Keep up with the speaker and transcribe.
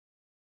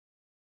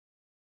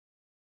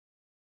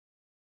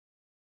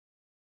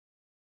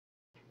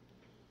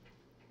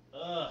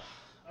Ugh.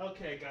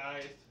 Okay,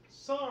 guys.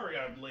 Sorry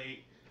I'm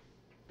late.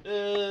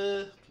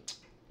 Uh,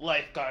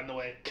 Life got in the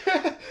way.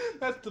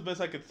 That's the best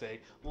I could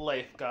say.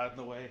 Life got in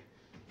the way.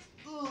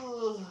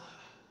 Ugh.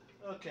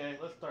 Okay,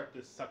 let's start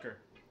this sucker.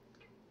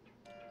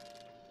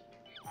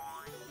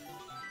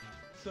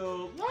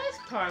 So, last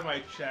time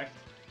I checked,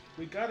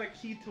 we got a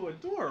key to a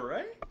door,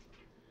 right?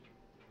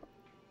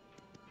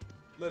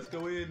 Let's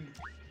go in.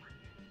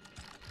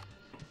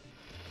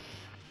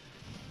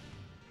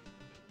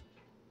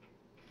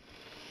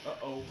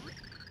 Uh-oh.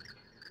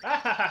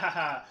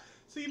 Ah,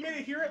 so you made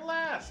it here at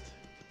last!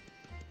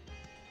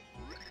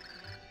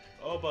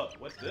 Oh, but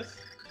what's this?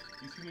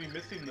 You seem to be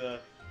missing the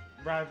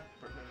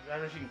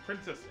ravishing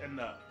princess and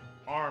the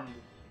armed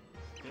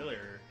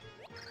killer.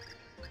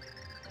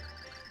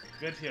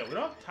 Good deal. We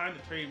don't have time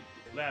to trade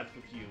labs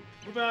with you.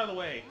 Move out of the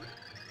way.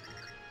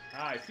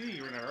 Ah, I see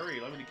you're in a hurry.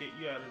 Let me get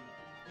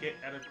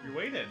out of your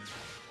way then.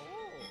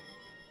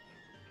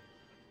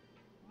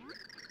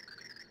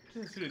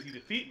 Just as soon as you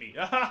defeat me.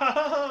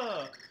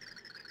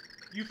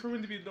 You've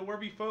proven to be the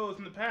worthy foes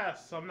in the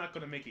past, so I'm not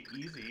gonna make it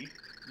easy.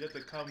 You have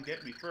to come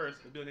get me first.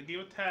 It'll be like a game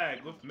of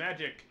tag with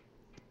magic.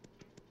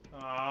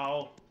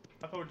 Oh,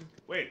 I thought we just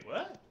wait.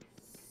 What?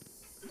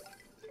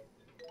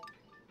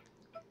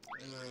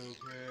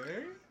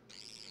 Okay.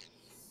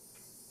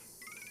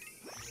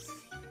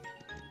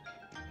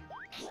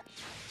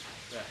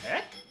 The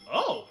heck?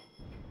 Oh,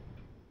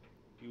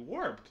 you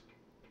warped.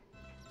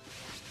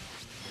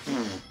 Did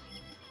you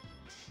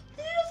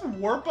just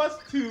warp us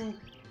to?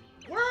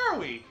 Where are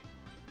we?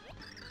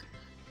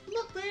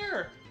 Look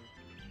there.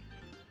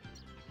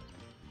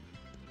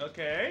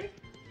 Okay.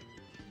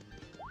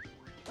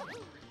 I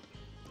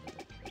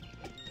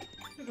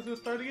think it's gonna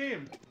start the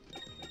game.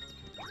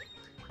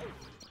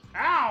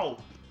 Ow!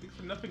 Thanks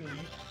for nothing, Lee.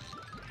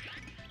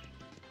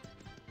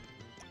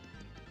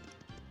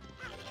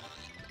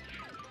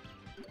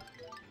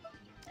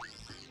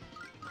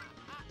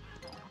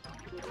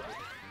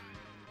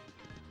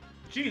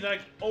 Jeez, I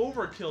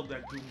overkilled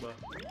that Goomba.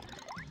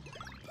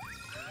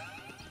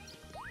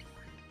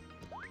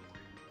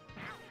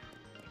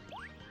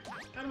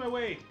 Out of my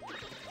way!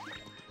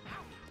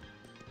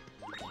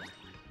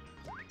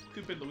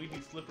 Stupid Luigi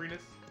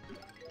slipperiness.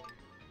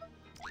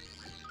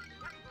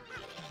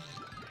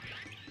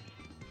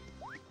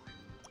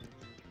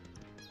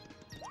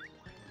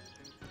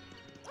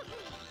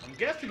 I'm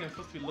guessing I'm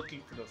supposed to be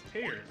looking for those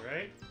tears,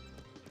 right?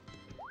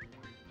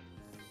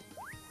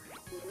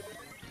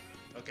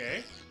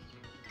 Okay.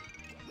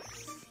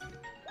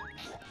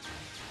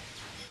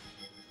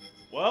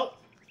 Well,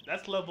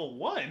 that's level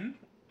 1.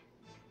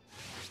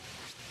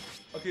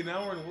 Okay,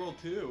 now we're in World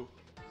 2.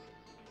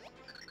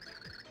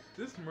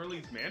 Is this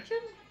Merly's mansion?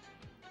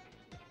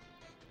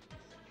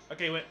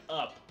 Okay, went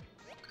up.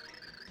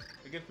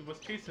 I guess we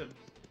must chase him.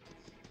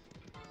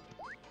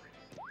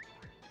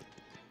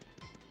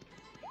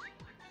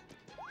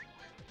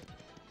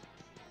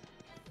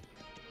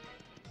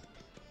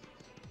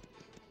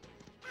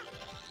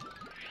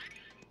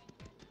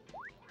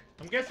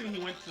 I'm guessing he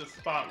went to the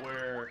spot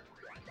where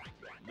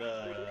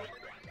the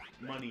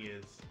money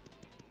is.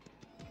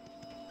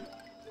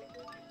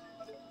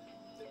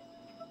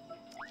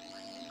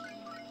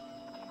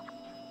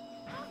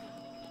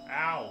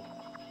 Ow.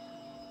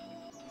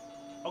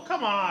 Oh,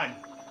 come on!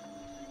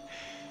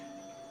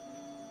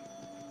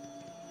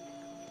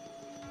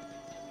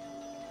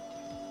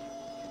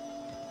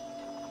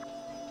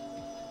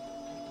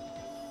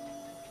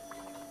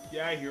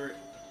 Yeah, I hear it.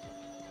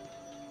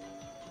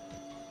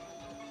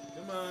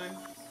 Come on.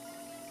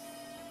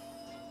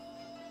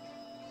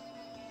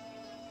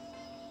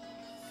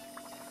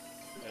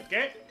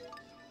 Okay.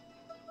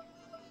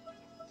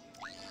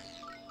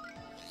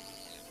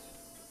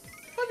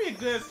 Might be a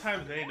good time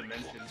as any to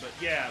mention, but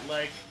yeah,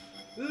 like,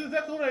 this is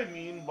exactly what I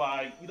mean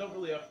by you don't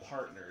really have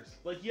partners.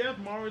 Like, you have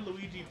Mario,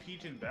 Luigi,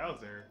 Peach, and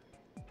Bowser,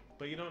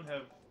 but you don't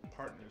have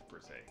partners per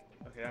se.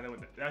 Okay, I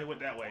went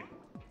that way.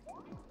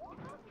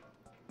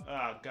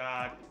 Oh,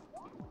 God.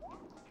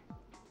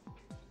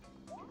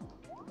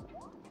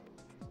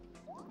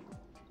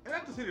 And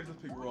not to say there's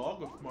nothing wrong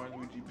with Mario,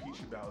 Luigi, Peach,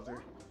 and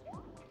Bowser,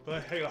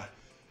 but hang on.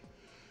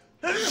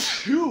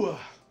 Phew.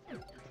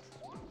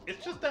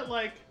 It's just that,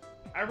 like,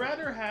 I'd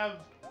rather have...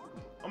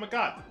 Oh my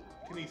god,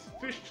 can these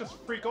fish just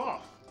freak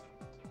off?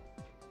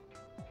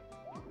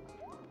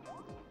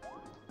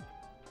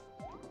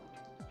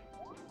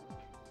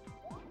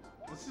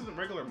 This isn't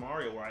regular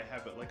Mario where I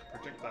have it like a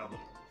projectile to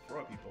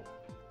throw at people.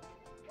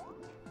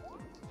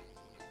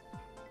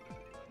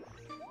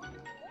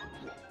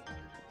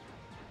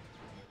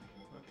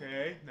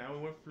 Okay, now we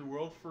went through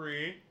World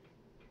 3.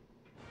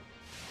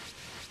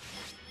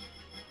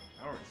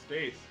 Now we're in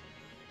space.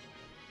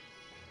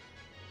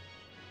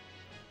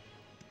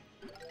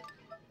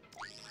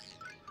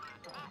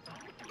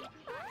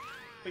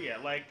 But yeah,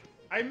 like,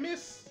 I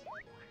miss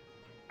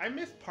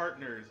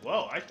partners.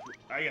 Whoa, I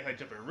guess I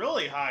jump it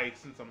really high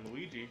since I'm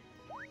Luigi.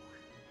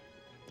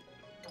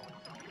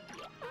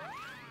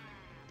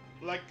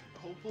 Like,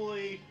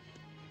 hopefully,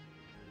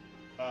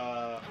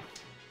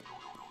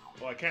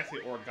 Well, I can't say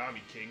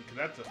Origami King, because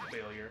that's a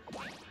failure.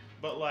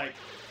 But, like,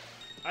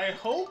 I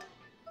hope...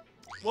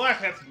 Well,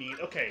 that's mean.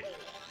 Okay.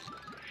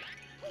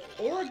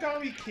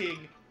 Origami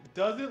King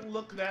doesn't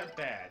look that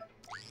bad,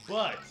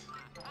 but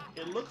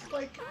it looks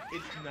like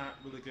it's not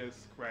really gonna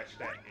scratch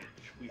that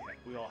itch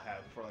we all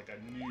have for, like, a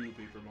new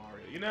Paper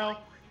Mario. You know?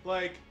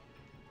 Like,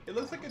 it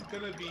looks like it's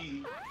gonna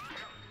be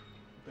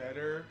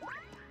better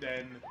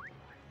than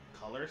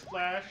Color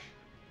Splash,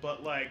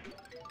 but, like,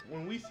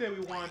 when we say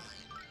we want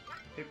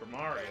Paper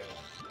Mario,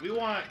 we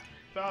want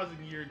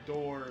Thousand Year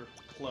Door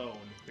clone,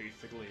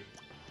 basically.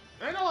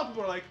 And I know a lot of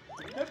people are like,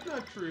 that's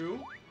not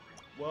true.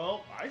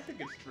 Well, I think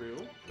it's true.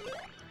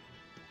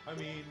 I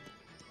mean,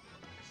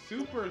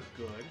 Super's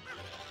good,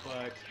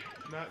 but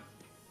not...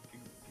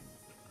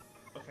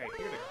 Okay,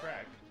 here's a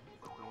crack.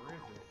 Where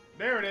is it?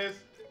 There it is!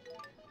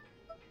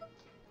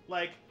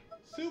 Like,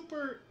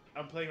 Super,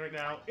 I'm playing right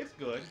now, it's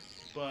good,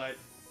 but...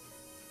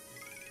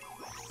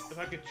 If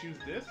I could choose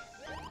this...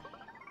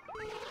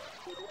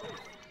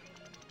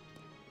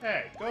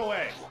 Hey, go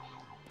away!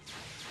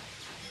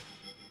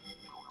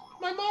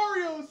 My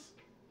Marios!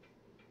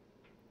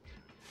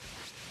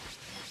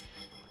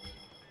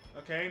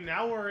 Okay,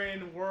 now we're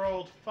in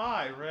World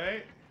 5,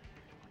 right?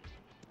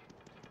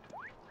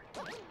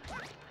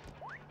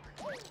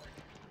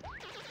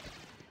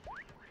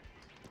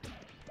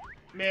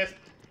 Missed!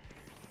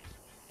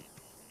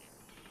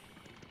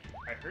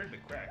 I heard the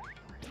crack.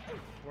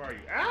 Where are you?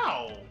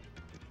 Ow!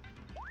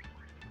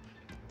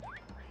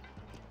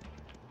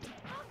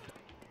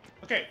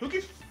 Okay, who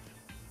keeps...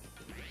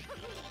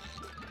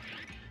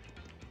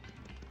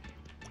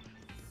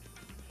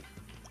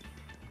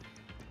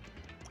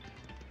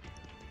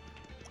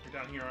 You're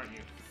down here, aren't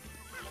you?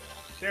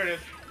 There it is.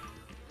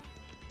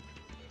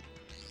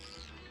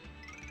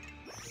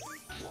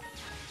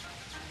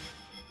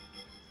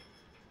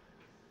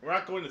 We're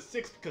not going to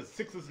 6 because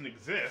 6 doesn't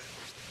exist.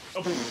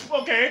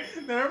 Oh, okay,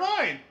 never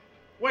mind.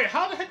 Wait,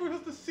 how the heck are we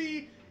supposed to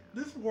see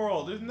this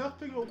world? There's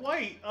nothing but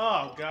white.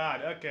 Oh,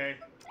 God, okay.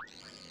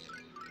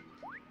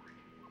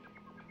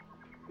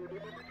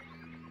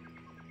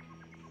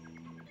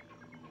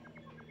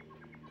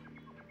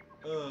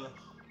 Ugh.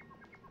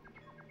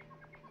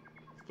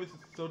 This place is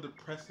so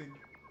depressing.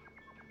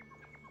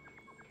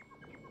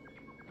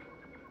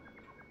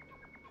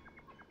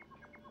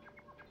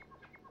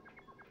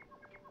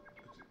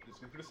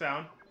 Just wait for the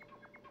sound.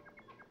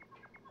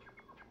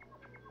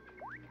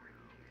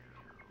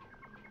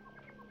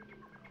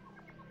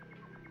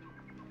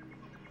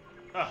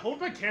 What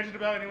was my tangent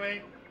about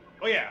anyway?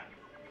 Oh yeah.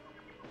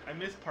 I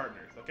miss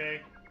partners,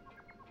 okay?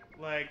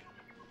 Like,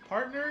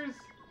 partners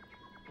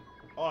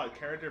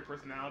character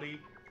personality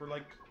for,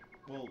 like,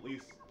 well, at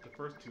least the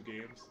first 2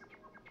 games.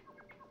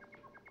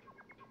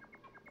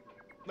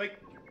 Like,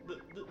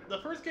 the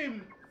first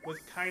game was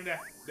kinda...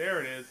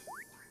 There it is.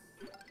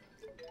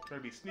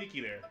 Trying to be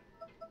sneaky there.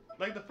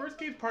 Like, the first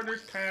game's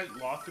partners kinda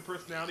lost their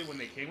personality when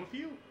they came with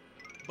you.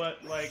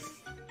 But, like,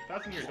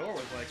 Thousand Year Door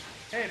was like,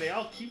 hey, they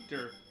all keep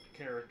their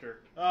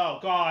character. Oh,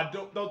 God,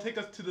 don't take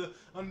us to the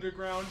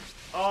underground.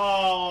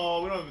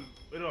 Oh,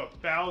 we don't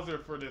have Bowser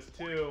for this,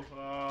 too.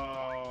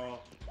 Oh...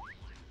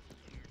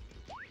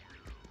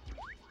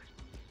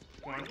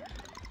 Come on.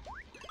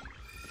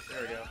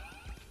 There we go.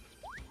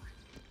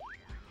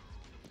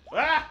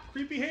 Ah!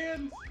 Creepy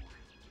hands!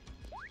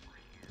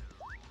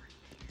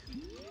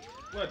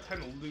 What a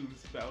time to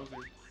lose,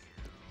 Bowser.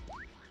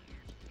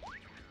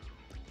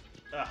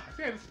 I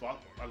think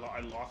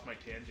I lost my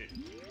tangent.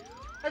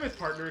 I miss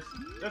partners.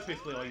 That's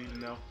basically all you need to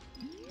know.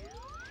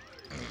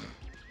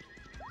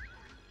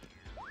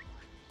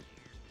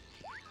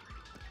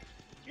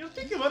 You know,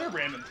 think of other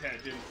random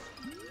tangents.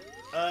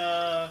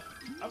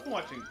 I've been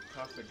watching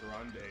Casa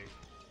Grande,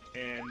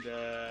 and,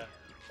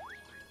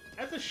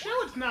 as a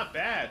show, it's not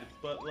bad,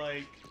 but,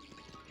 like,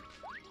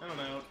 I don't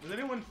know. Does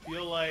anyone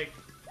feel like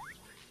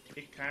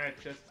it kind of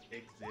just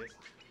exists?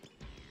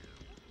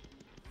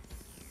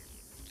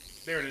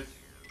 There it is.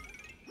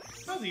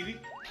 That was easy.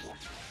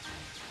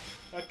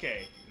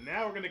 Okay,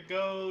 now we're gonna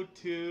go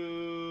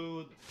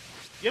to...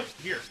 Yep,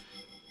 here.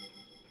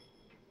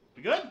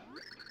 We good?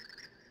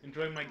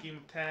 Enjoying my game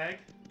of tag?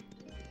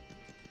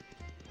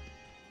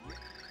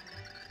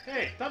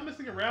 Hey, stop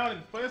messing around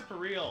and play us for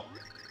real.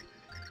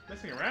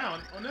 Messing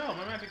around? Oh no,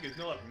 my magic is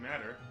no laughing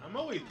matter. I'm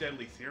always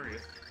deadly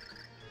serious.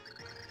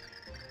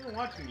 I'm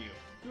watching you.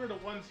 You are the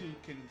ones who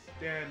can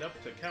stand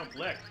up to Count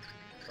Bleck.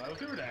 So I have a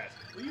favor to ask.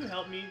 Will you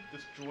help me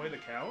destroy the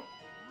Count?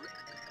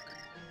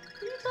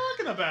 What are you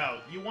talking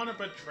about? You want to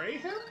betray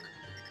him?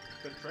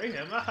 Betray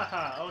him?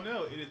 Ahaha! Oh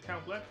no, it is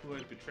Count Bleck who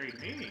has betrayed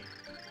me.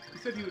 He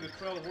said he would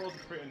destroy all the worlds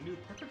and create a new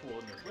perfect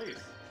world in their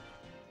place.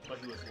 But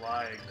he was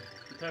lying.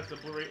 He plans to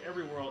obliterate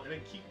every world and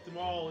then keep them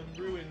all in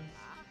ruins.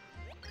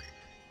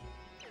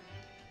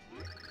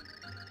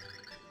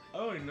 I've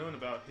already known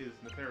about his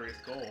nefarious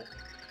goal,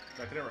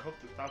 but I could never hope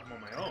to stop him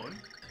on my own.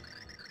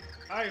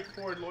 I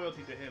forward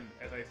loyalty to him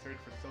as I search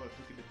for someone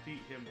who can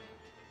defeat him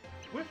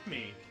with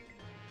me.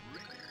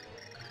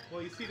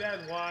 Well, you see, that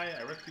is why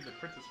I rescued the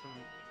princess from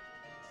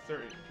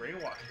certain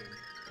brainwashing.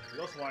 It's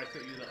also why I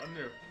sent you the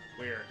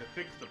underwear to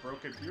fix the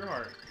broken pure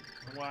heart,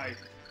 and why I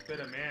fed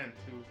a man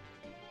to,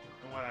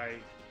 and why I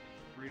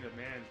freed a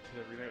man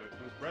to reunite with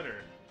his brother.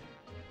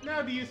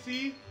 Now do you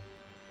see?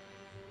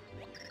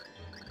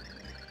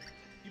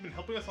 You've been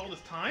helping us all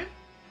this time?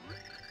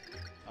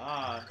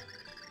 Ah,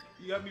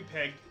 you got me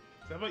pegged.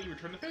 So how about you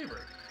return the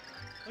favor?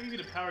 I'll give you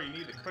the power you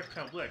need to crush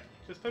Count Blick.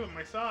 Just fight by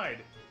my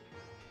side.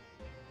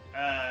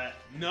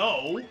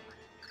 No!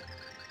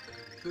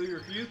 So you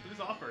refuse this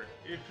offer.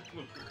 It's just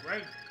with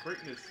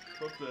greatness,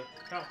 both the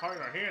Count heart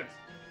in our hands.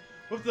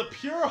 With the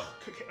pure...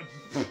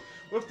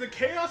 with the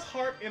Chaos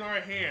heart in our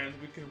hands,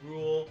 we can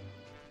rule...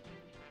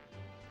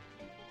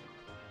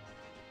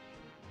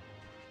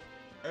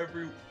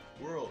 every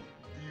world.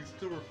 Do you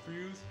still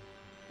refuse?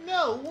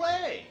 No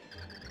way!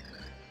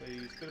 So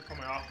you spit upon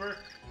my offer?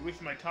 You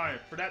wasted my time.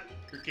 For that,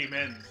 your game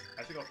ends.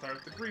 I think I'll start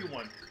with the green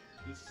one.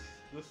 This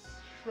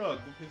shrug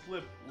with his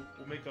lip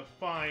will make a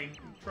fine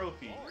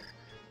trophy.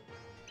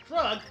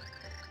 Shrug?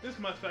 This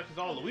mustache is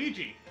all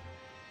Luigi.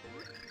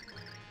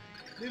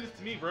 Leave this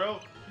to me, bro.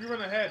 You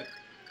run ahead.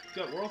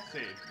 You got world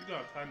save. You don't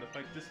have time to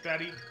fight this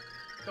fatty.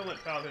 Don't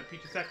let Bowser and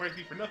Peach sacrifice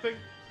me for nothing.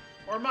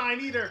 Or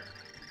mine either.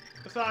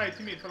 Besides,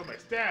 he made fun of my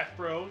staff,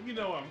 bro. You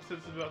know I'm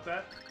sensitive about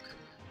that.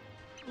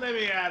 Let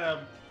me at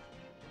him.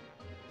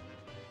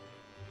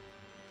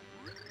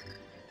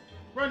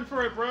 Run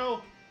for it,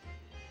 bro.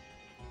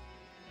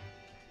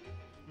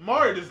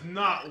 Mario does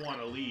not want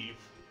to leave.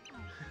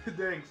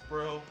 Thanks,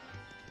 bro.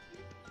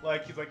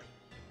 Like, he's like,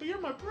 but you're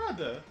my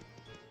brother.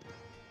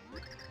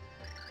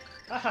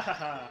 Ha ha ha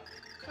ha.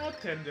 How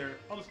tender.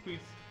 I'll just squeeze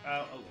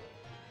out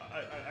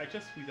I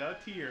just squeezed out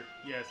a tear.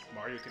 Yes,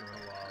 Mario can run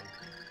along.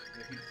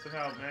 And if he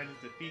somehow manages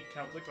to defeat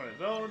Count Blick on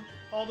his own,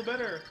 all the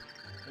better.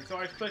 And so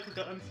I strike with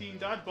the unseen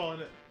dodgeball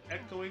in an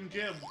echoing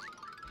gym.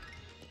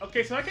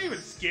 Okay, so I can't even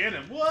scan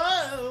him.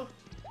 Whoa!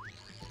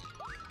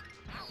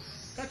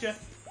 Gotcha.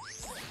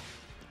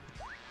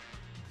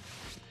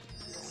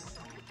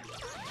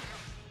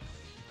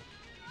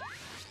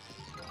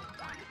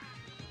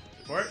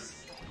 Support.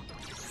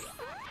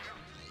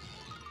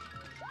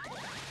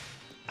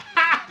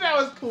 That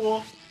was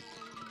cool.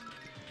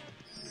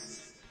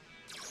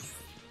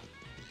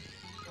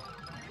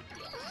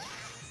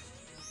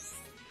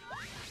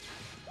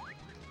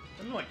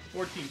 I'm like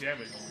 14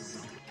 damage.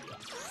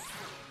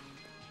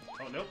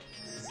 Oh, nope.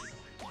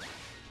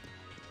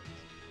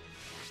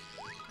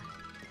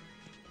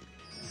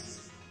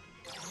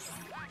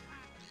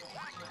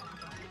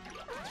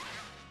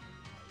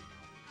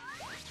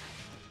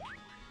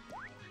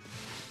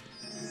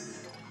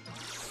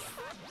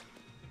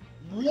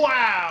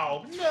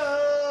 Wow!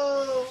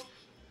 No!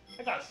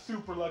 I got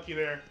super lucky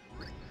there.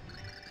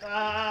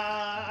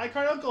 I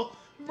cried, Uncle!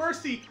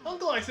 Mercy!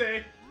 Uncle, I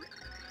say!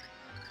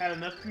 Had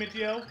enough,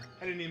 Comitio?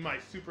 I didn't need my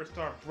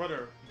superstar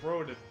brother,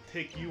 bro, to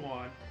take you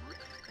on.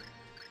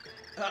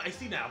 I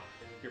see now.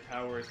 Your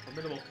power is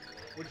formidable,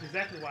 which is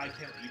exactly why I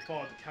can't let you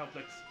fall into Count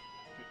Blick's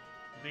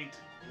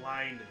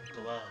fate-lined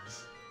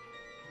gloves.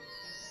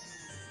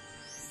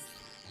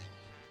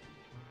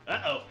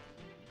 Uh-oh.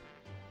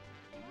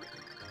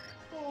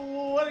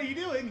 What are you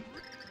doing?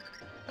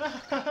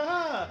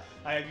 I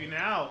have you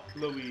now,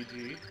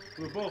 Luigi.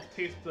 We will both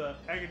taste the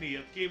agony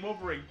of game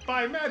overing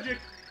by magic.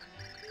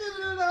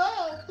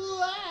 No.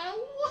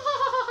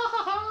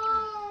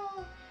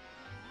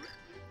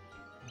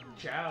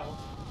 Ciao.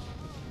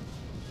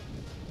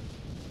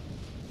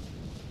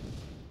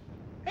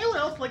 Anyone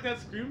else like that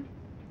scream?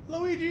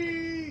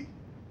 Luigi!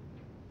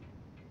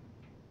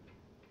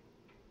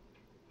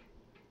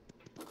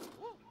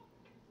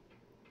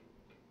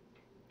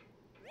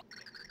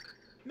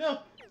 No,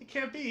 it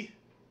can't be.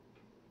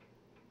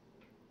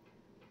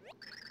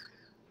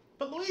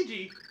 But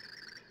Luigi!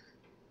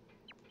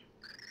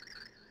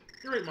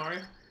 You're right,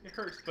 Mario. It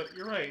hurts, but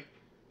you're right.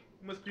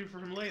 We must grieve for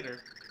him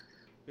later.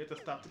 We have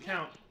to stop the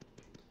count.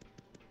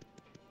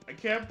 I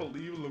can't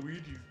believe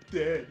Luigi's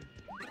dead.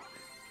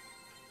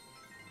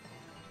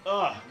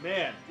 Ugh,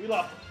 man. We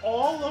lost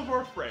all of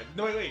our friends.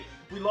 No, wait.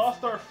 We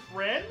lost our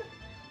friend,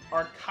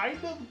 our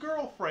kind of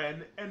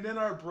girlfriend, and then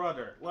our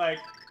brother. Like,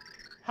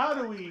 how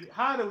do we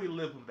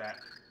live with that?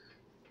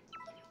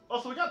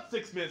 Also, we got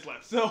 6 minutes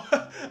left, so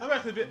I'm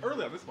actually a bit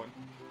early on this one.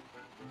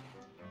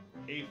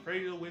 A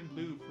fragrant wind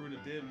blew through the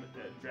dim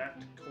and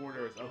drafty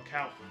corridors of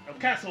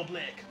Castle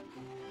Blick.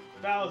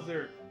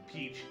 Bowser,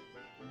 Peach,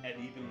 and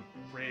even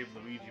brave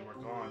Luigi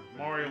were gone.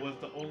 Mario was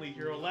the only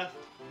hero left.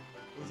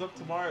 It was up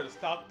to Mario to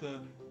stop the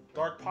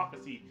dark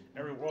prophecy.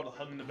 Every world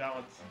hung in the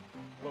balance.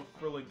 What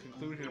thrilling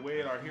conclusion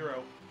awaited our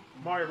hero.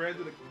 Mario ran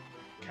to the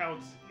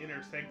Count's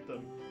inner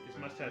sanctum, his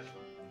mustache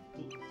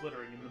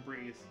flittering in the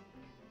breeze.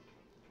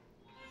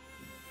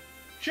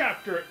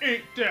 Chapter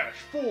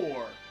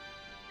 8-4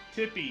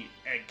 Tippy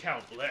and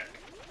Count Blick.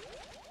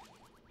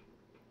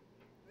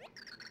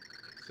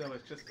 So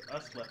it's just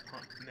us left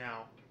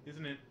now,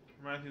 isn't it?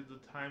 Reminds me of the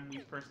time we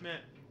first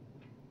met.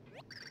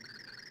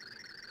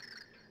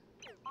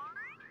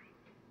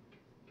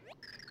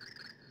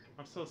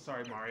 I'm so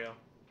sorry, Mario.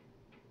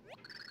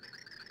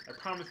 I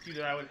promised you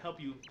that I would help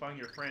you find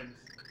your friends.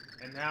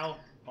 And now,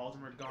 all of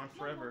them are gone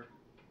forever.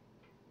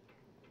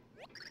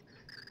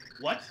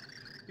 What?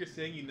 You're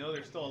saying you know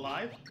they're still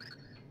alive?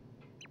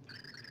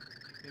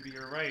 Maybe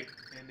you're right,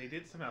 and they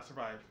did somehow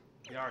survive.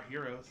 They are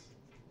heroes.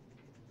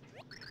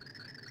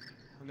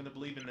 I'm gonna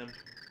believe in them.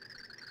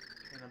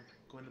 And I'm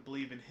going to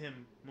believe in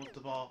him most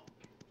of all.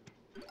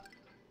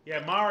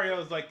 Yeah,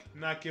 Mario's like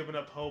not giving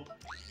up hope.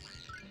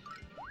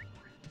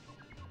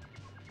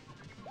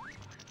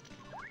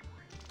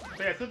 But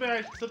yeah, something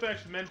I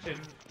should mention.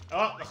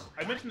 Oh,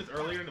 I mentioned this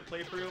earlier in the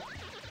playthrough,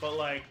 but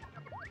like,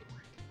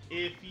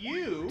 if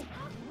you...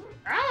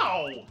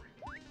 Ow!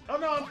 Oh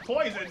no, I'm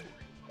poisoned!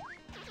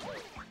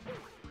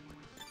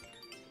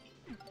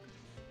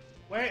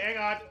 Wait, hang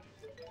on.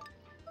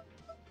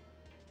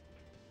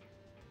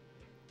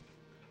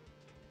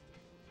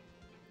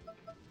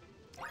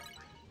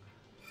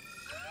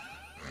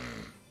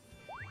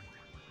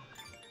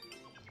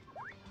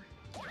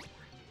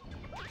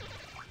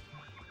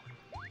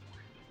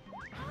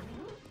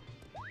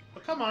 Oh,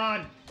 come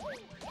on!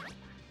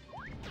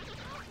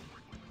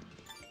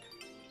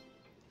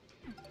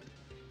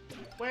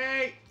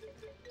 Wait!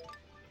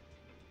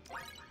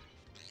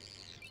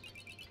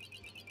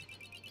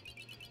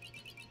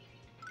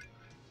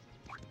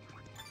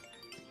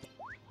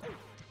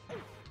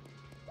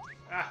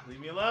 Ah, leave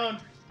me alone!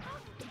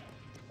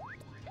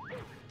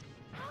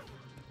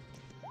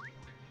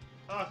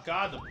 Oh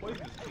god, the poison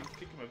just keeps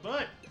kicking my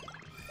butt!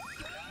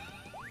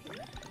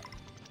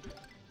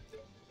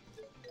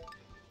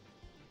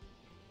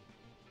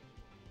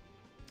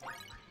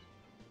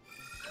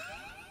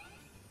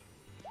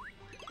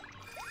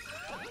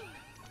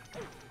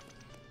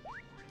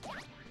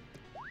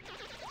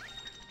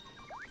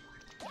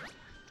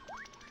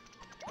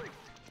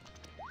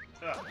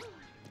 Ugh.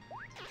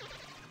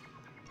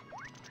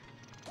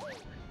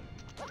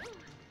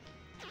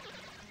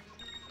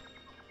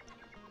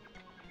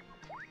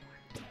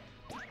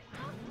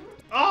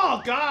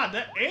 Oh god,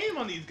 that aim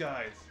on these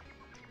guys!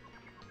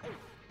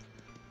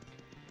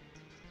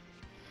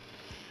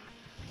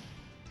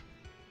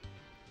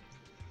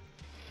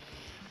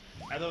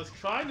 As I was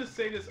trying to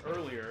say this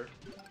earlier,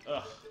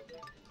 ugh.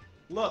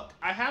 Look,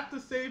 I have to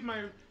save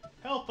my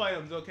health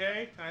items,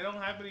 okay? I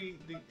don't have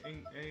anything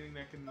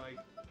that can, like,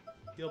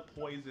 heal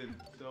poison,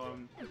 so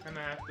I'm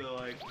gonna have to,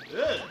 like,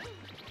 ugh!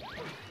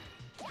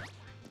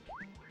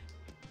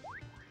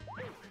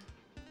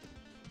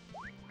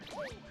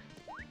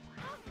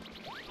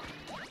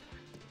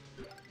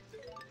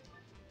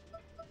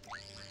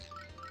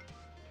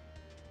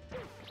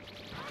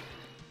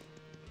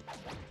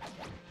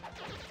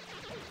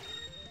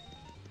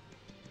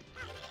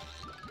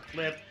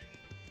 Flip.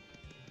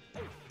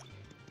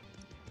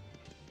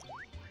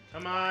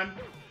 Come on.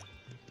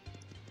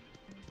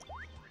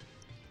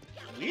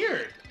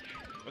 Weird.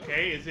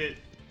 Okay, is it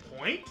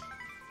point?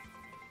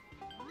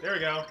 There we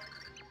go.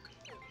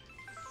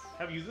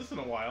 Haven't used this in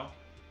a while.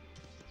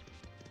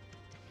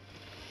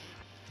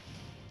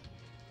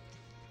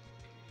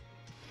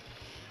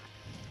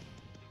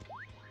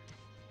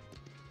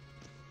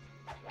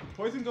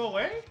 Poison go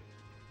away?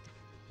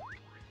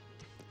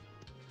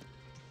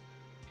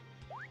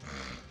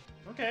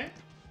 Okay.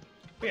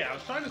 But yeah, I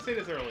was trying to say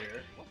this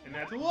earlier, and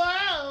that's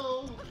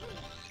whoa!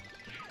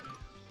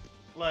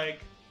 Like,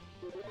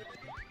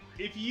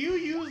 if you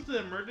use the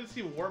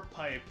emergency warp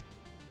pipe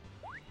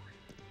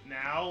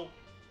now,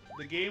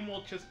 the game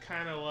will just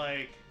kind of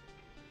like,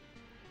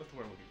 what's the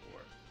word I'm looking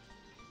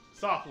for?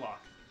 Soft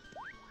lock.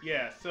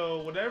 Yeah.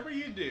 So whatever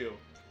you do,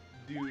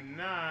 do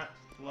not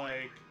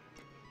like.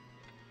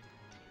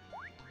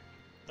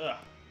 Ugh.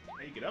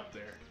 How you get up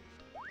there?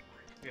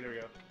 Okay, there we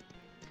go.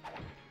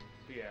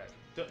 But yeah.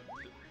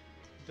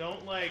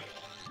 Don't like.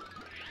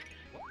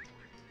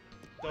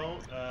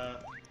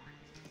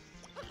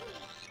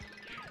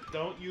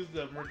 Don't use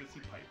the emergency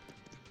pipe.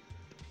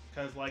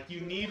 Because, like,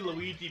 you need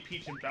Luigi,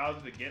 Peach, and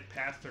Bowser to get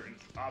past certain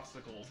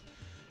obstacles.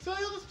 So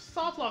you'll just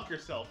soft lock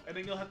yourself, and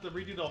then you'll have to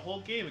redo the whole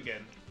game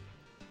again.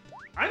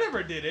 I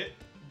never did it,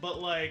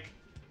 but, like,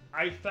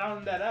 I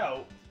found that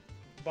out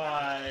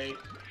by,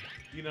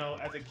 you know,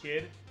 as a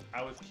kid,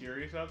 I was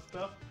curious about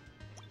stuff.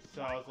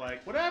 So I was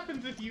like, what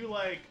happens if you,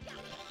 like,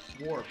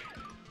 warp?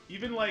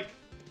 Even, like,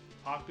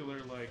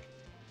 popular, like,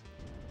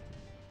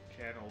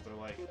 channels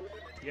are like,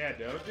 yeah,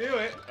 don't do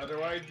it,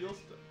 otherwise you'll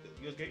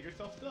get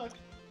yourself stuck.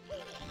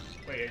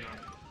 Wait, hang on.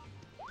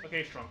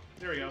 Okay, shrunk.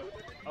 There we go.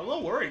 I was a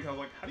little worried. I was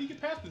like, how do you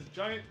get past this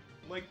giant,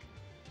 like,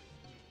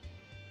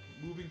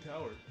 moving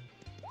tower?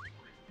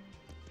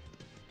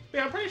 But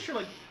yeah, I'm pretty sure,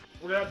 like,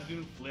 we're gonna have to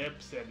do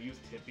flips and use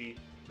Tippy,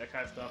 that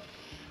kind of stuff.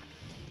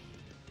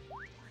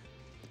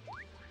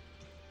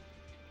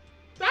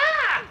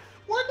 Ah!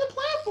 Where'd the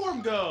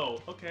platform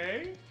go?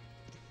 Okay.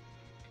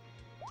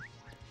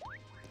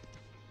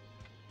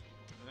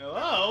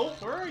 Hello?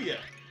 Where are you?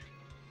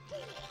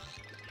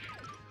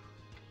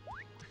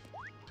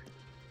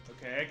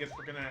 Okay, I guess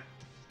we're gonna...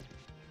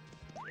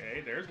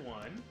 Okay, there's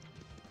one.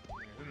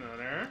 There's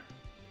another.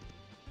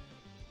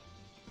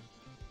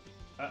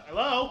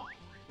 Hello?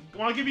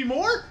 Wanna give me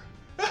more?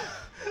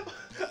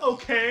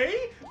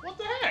 Okay? What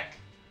the heck?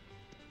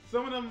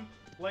 Some of them,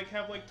 like,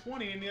 have, like,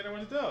 20 and the other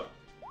ones don't.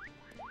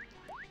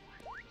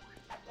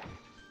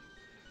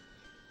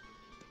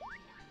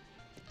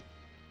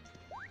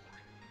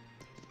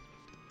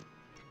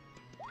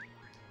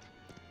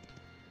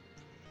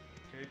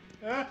 Okay.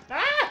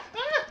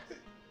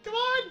 Come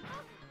on!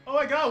 Oh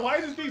my god, why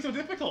is this being so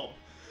difficult?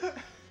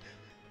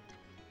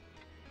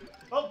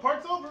 Oh,